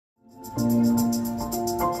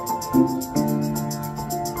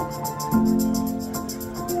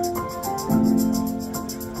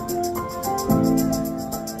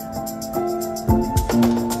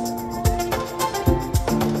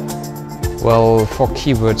Well, 4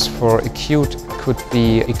 keywords for ACuTe could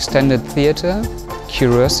be extended theatre,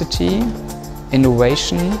 curiosity,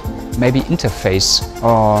 innovation, maybe interface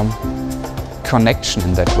or connection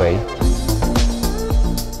in that way.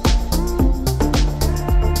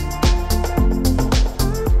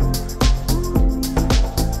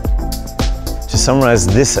 To summarize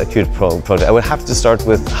this ACuTe project, I would have to start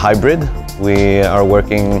with hybrid. We are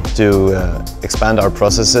working to expand our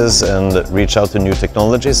processes and reach out to new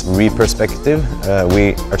technologies, re-perspective.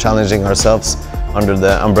 We are challenging ourselves under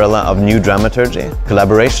the umbrella of new dramaturgy.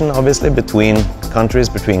 Collaboration, obviously, between countries,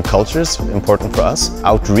 between cultures, important for us.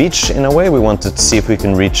 Outreach, in a way, we want to see if we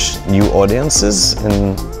can reach new audiences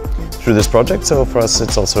through this project, so for us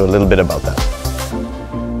it's also a little bit about that.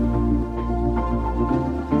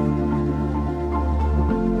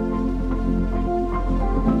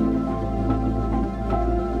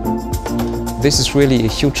 This is really a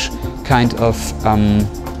huge kind of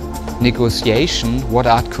negotiation what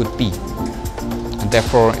art could be. And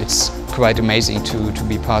therefore it's quite amazing to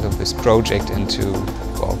be part of this project and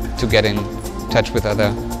to get in touch with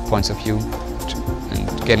other points of view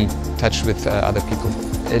and get in touch with other people.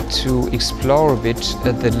 To explore a bit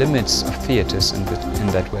the limits of theatres in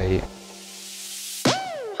that way.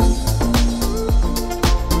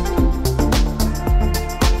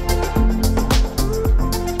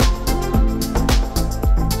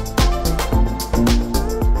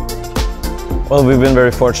 Well, we've been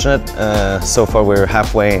very fortunate. So far we're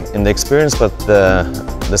halfway in the experience, but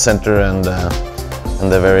the center and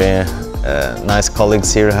the very nice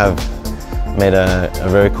colleagues here have made a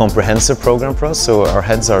very comprehensive program for us. So our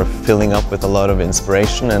heads are filling up with a lot of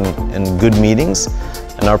inspiration and good meetings.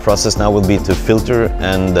 And our process now will be to filter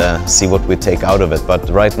and see what we take out of it. But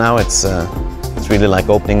right now it's really like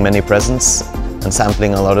opening many presents and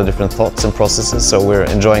sampling a lot of different thoughts and processes. So we're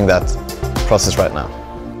enjoying that process right now.